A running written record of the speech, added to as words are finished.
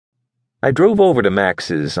I drove over to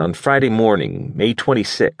Max's on Friday morning, May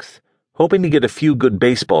 26th, hoping to get a few good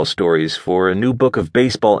baseball stories for a new book of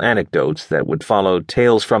baseball anecdotes that would follow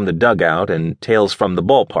Tales from the Dugout and Tales from the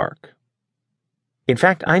Ballpark. In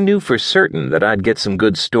fact, I knew for certain that I'd get some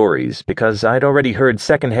good stories because I'd already heard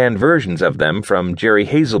secondhand versions of them from Jerry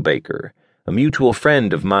Hazelbaker, a mutual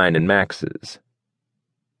friend of mine and Max's.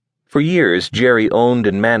 For years, Jerry owned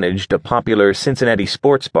and managed a popular Cincinnati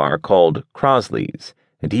sports bar called Crosley's,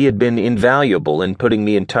 and he had been invaluable in putting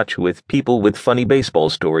me in touch with people with funny baseball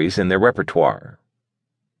stories in their repertoire.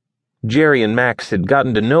 Jerry and Max had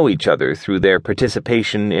gotten to know each other through their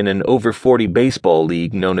participation in an over-40 baseball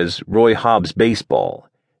league known as Roy Hobbs Baseball,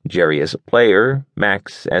 Jerry as a player,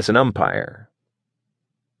 Max as an umpire.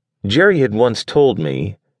 Jerry had once told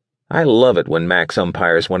me, "I love it when Max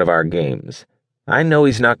umpires one of our games. I know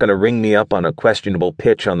he's not going to ring me up on a questionable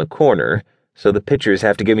pitch on the corner, so the pitchers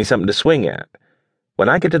have to give me something to swing at. When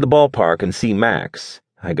I get to the ballpark and see Max,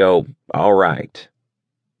 I go, all right."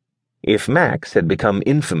 If Max had become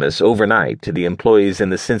infamous overnight to the employees in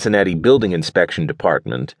the Cincinnati Building Inspection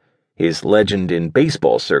Department, his legend in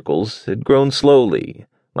baseball circles had grown slowly,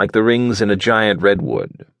 like the rings in a giant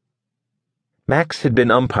redwood. Max had been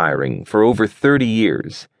umpiring for over 30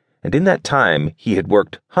 years, and in that time he had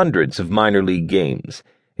worked hundreds of minor league games,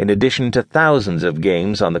 in addition to thousands of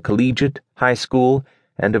games on the collegiate, high school,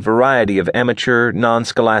 and a variety of amateur,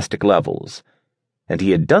 non-scholastic levels, and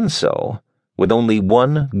he had done so with only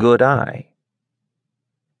one good eye.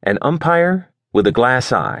 An umpire with a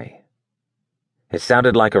glass eye. It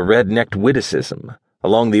sounded like a red-necked witticism,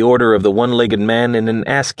 along the order of the one-legged man in an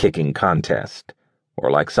ass-kicking contest,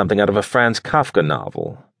 or like something out of a Franz Kafka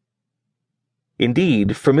novel.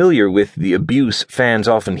 Indeed, familiar with the abuse fans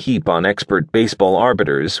often heap on expert baseball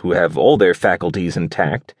arbiters who have all their faculties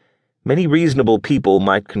intact, many reasonable people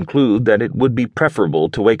might conclude that it would be preferable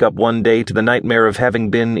to wake up one day to the nightmare of having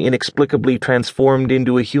been inexplicably transformed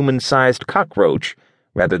into a human-sized cockroach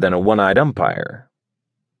rather than a one-eyed umpire.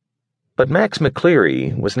 But Max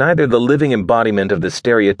McCleary was neither the living embodiment of the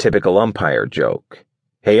stereotypical umpire joke,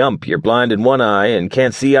 "Hey ump, you're blind in one eye and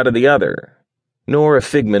can't see out of the other," nor a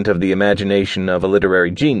figment of the imagination of a literary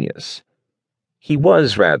genius. He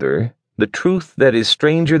was, rather, the truth that is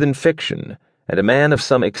stranger than fiction, and a man of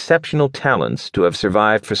some exceptional talents to have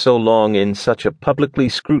survived for so long in such a publicly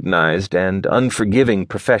scrutinized and unforgiving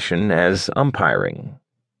profession as umpiring.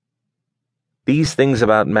 These things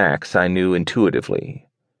about Max I knew intuitively.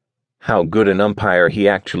 How good an umpire he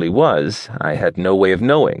actually was, I had no way of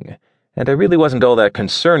knowing, and I really wasn't all that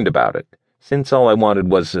concerned about it, since all I wanted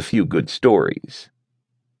was a few good stories.